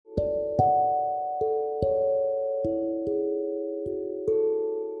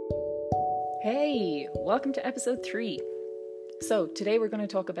Hey, welcome to episode 3. So, today we're going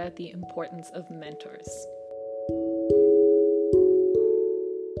to talk about the importance of mentors.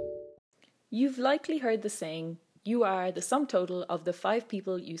 You've likely heard the saying, you are the sum total of the 5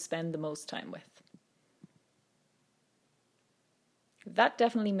 people you spend the most time with. That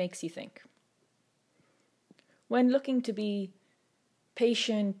definitely makes you think. When looking to be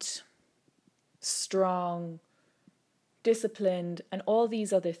patient, strong, disciplined, and all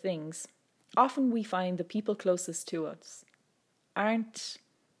these other things, often we find the people closest to us aren't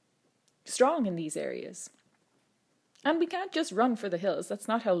strong in these areas. And we can't just run for the hills. That's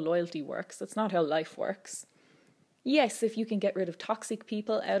not how loyalty works. That's not how life works. Yes, if you can get rid of toxic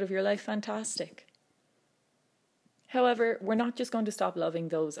people out of your life, fantastic. However, we're not just going to stop loving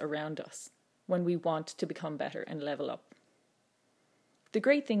those around us when we want to become better and level up. The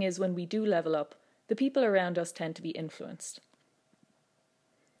great thing is when we do level up, the people around us tend to be influenced.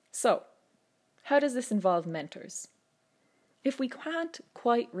 So, how does this involve mentors? If we can't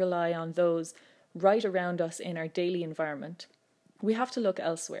quite rely on those right around us in our daily environment, we have to look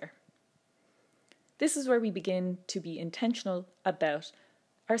elsewhere. This is where we begin to be intentional about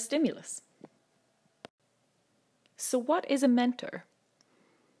our stimulus. So what is a mentor?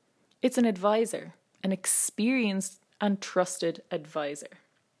 It's an advisor, an experienced and trusted advisor.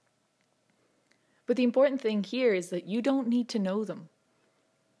 But the important thing here is that you don't need to know them.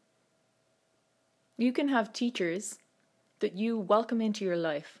 You can have teachers that you welcome into your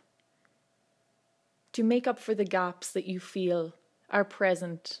life to make up for the gaps that you feel are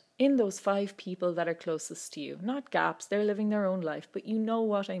present in those 5 people that are closest to you. Not gaps, they're living their own life, but you know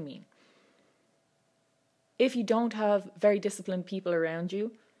what I mean. If you don't have very disciplined people around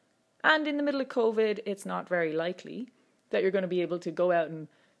you, and in the middle of COVID, it's not very likely that you're going to be able to go out and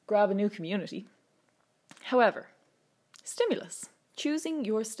grab a new community. However, stimulus, choosing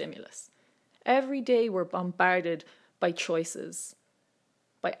your stimulus. Every day we're bombarded by choices,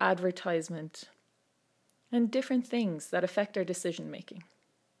 by advertisement, and different things that affect our decision making.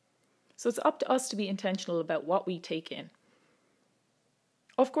 So it's up to us to be intentional about what we take in.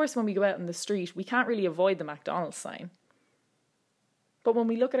 Of course, when we go out in the street, we can't really avoid the McDonald's sign. But when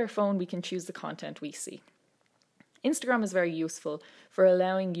we look at our phone, we can choose the content we see. Instagram is very useful for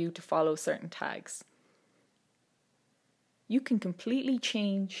allowing you to follow certain tags. You can completely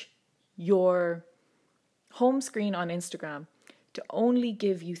change your home screen on Instagram to only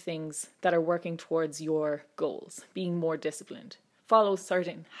give you things that are working towards your goals, being more disciplined. Follow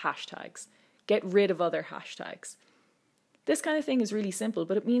certain hashtags. Get rid of other hashtags. This kind of thing is really simple,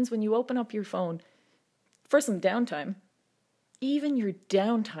 but it means when you open up your phone for some downtime, even your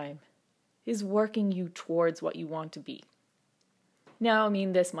downtime is working you towards what you want to be. Now, I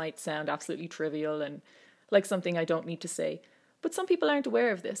mean, this might sound absolutely trivial and like something I don't need to say, but some people aren't aware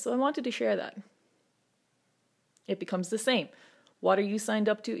of this, so I wanted to share that. It becomes the same. What are you signed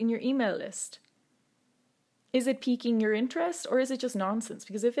up to in your email list? Is it piquing your interest or is it just nonsense?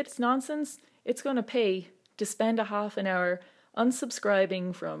 Because if it's nonsense, it's going to pay to spend a half an hour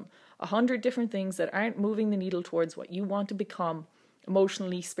unsubscribing from 100 different things that aren't moving the needle towards what you want to become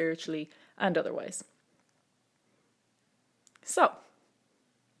emotionally, spiritually, and otherwise. So,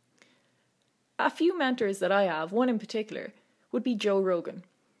 a few mentors that I have, one in particular, would be Joe Rogan.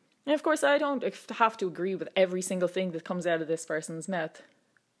 And of course, I don't have to agree with every single thing that comes out of this person's mouth.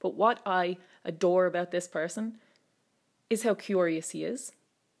 But what I adore about this person is how curious he is,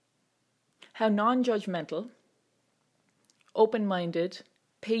 how non-judgmental, open-minded,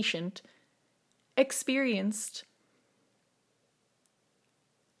 patient, experienced,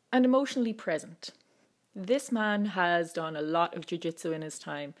 and emotionally present. This man has done a lot of jiu-jitsu in his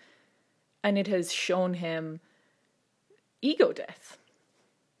time, and it has shown him ego death.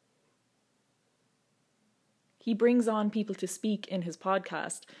 He brings on people to speak in his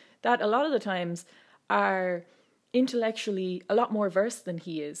podcast that a lot of the times are intellectually a lot more versed than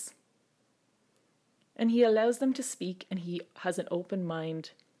he is. And he allows them to speak and he has an open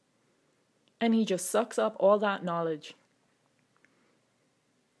mind. And he just sucks up all that knowledge.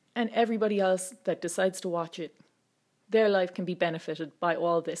 And everybody else that decides to watch it, their life can be benefited by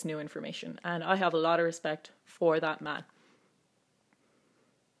all this new information. And I have a lot of respect for that man.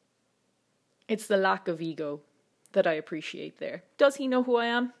 It's the lack of ego that I appreciate there. Does he know who I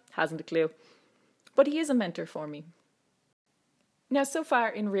am? Hasn't a clue. But he is a mentor for me. Now, so far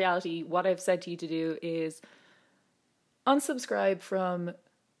in reality, what I've said to you to do is unsubscribe from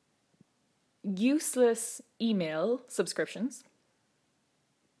useless email subscriptions.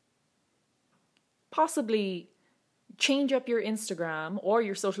 Possibly change up your Instagram or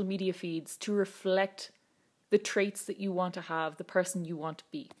your social media feeds to reflect the traits that you want to have, the person you want to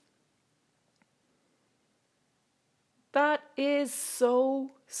be. That is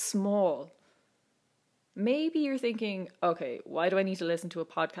so small. Maybe you're thinking, okay, why do I need to listen to a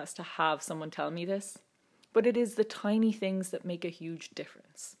podcast to have someone tell me this? But it is the tiny things that make a huge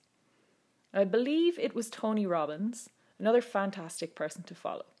difference. I believe it was Tony Robbins, another fantastic person to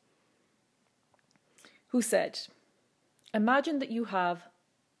follow, who said, imagine that you have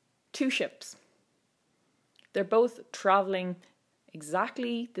two ships. They're both traveling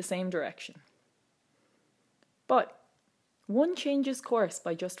exactly the same direction. But one changes course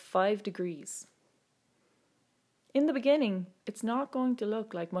by just 5 degrees. In the beginning, it's not going to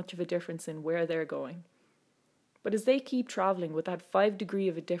look like much of a difference in where they're going. But as they keep traveling with that 5 degree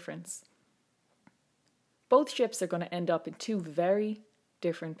of a difference, both ships are going to end up in two very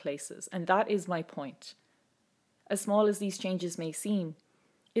different places. And that is my point. As small as these changes may seem,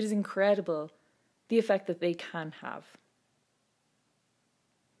 it is incredible the effect that they can have.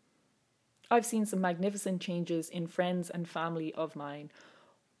 I've seen some magnificent changes in friends and family of mine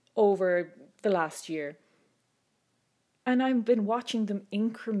over the last year. And I've been watching them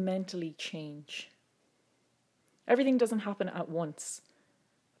incrementally change. Everything doesn't happen at once.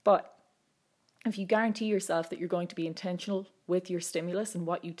 But if you guarantee yourself that you're going to be intentional with your stimulus and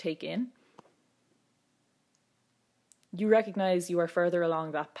what you take in, you recognize you are further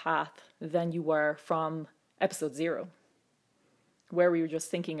along that path than you were from episode 0, where we were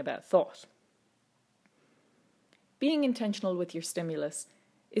just thinking about thought. Being intentional with your stimulus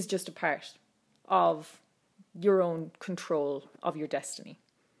is just a part of your own control of your destiny.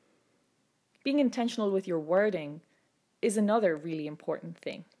 Being intentional with your wording is another really important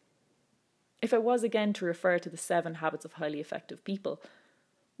thing. If I was again to refer to the 7 habits of highly effective people,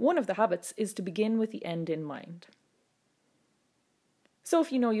 one of the habits is to begin with the end in mind. So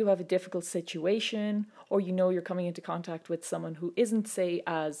if you know you have a difficult situation, or you know you're coming into contact with someone who isn't, say,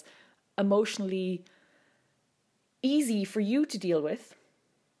 as emotionally easy for you to deal with,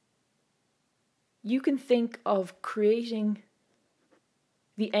 you can think of creating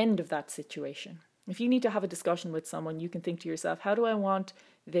the end of that situation. If you need to have a discussion with someone, you can think to yourself, how do I want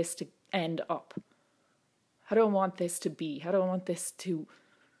this to end up? How do I want this to be? How do I want this to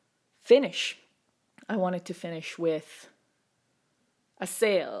finish? I want it to finish with a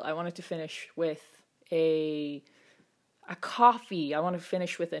sale. I want it to finish with a coffee. I want to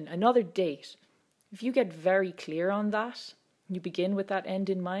finish with another date. If you get very clear on that, you begin with that end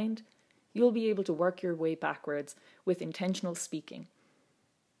in mind, you'll be able to work your way backwards with intentional speaking.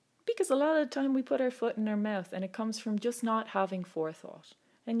 Because a lot of the time we put our foot in our mouth and it comes from just not having forethought.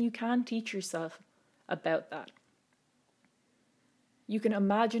 And you can teach yourself about that. You can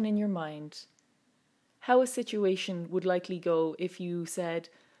imagine in your mind how a situation would likely go if you said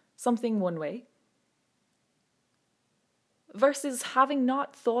something one way versus having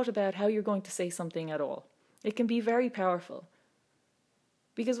not thought about how you're going to say something at all. It can be very powerful.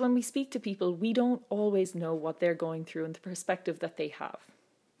 Because when we speak to people, we don't always know what they're going through and the perspective that they have.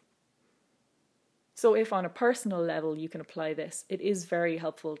 So if on a personal level you can apply this, it is very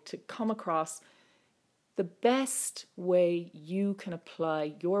helpful to come across the best way you can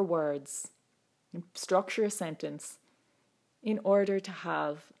apply your words and structure a sentence in order to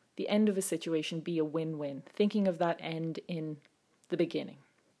have the end of a situation be a win-win, thinking of that end in the beginning.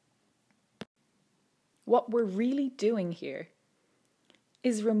 What we're really doing here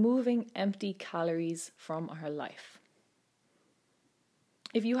is removing empty calories from our life.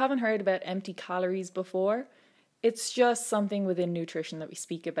 If you haven't heard about empty calories before, it's just something within nutrition that we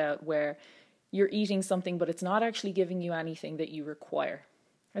speak about where you're eating something but it's not actually giving you anything that you require.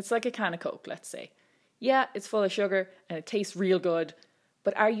 It's like a can of Coke, let's say. Yeah, it's full of sugar and it tastes real good,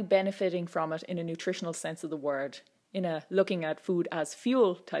 but are you benefiting from it in a nutritional sense of the word, in a looking at food as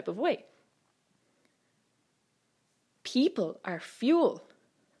fuel type of way? People are fuel.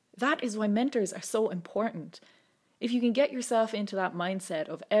 That is why mentors are so important. If you can get yourself into that mindset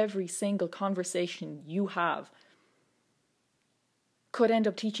of every single conversation you have could end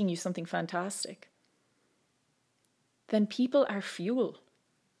up teaching you something fantastic, then people are fuel.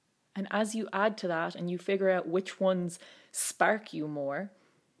 And as you add to that and you figure out which ones spark you more,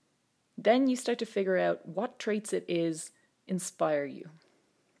 then you start to figure out what traits it is inspire you.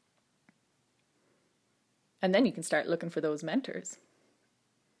 And then you can start looking for those mentors.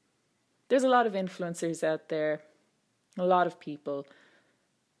 There's a lot of influencers out there, a lot of people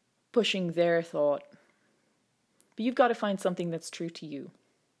pushing their thought. But you've got to find something that's true to you.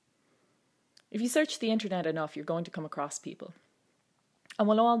 If you search the internet enough, you're going to come across people. And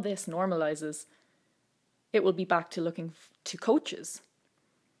when all this normalizes, it will be back to looking to coaches,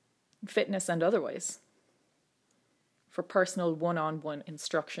 fitness and otherwise, for personal one-on-one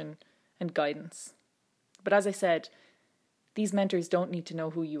instruction and guidance. But as I said, These mentors don't need to know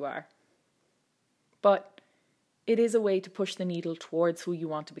who you are. But it is a way to push the needle towards who you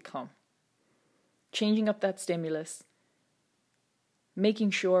want to become. Changing up that stimulus,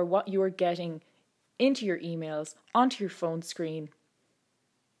 making sure what you are getting into your emails, onto your phone screen,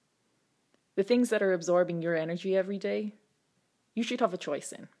 the things that are absorbing your energy every day, you should have a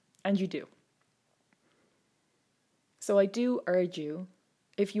choice in, and you do. So I do urge you,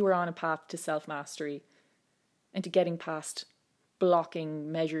 if you are on a path to self-mastery and to getting past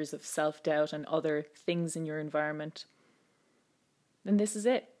blocking measures of self-doubt and other things in your environment, then this is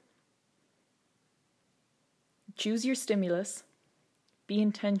it. Choose your stimulus, be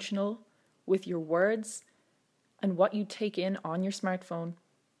intentional with your words and what you take in on your smartphone,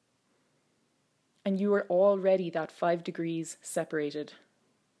 and you are already that 5 degrees separated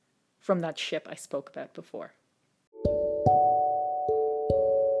from that ship I spoke about before.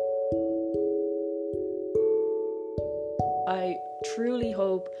 I truly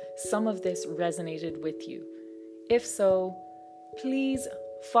hope some of this resonated with you. If so, please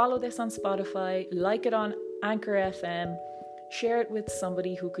follow this on Spotify, like it on Anchor FM, share it with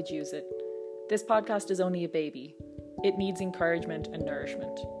somebody who could use it. This podcast is only a baby. It needs encouragement and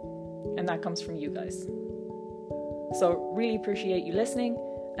nourishment, and that comes from you guys. So really appreciate you listening,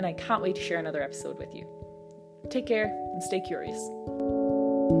 and I can't wait to share another episode with you. Take care and stay curious.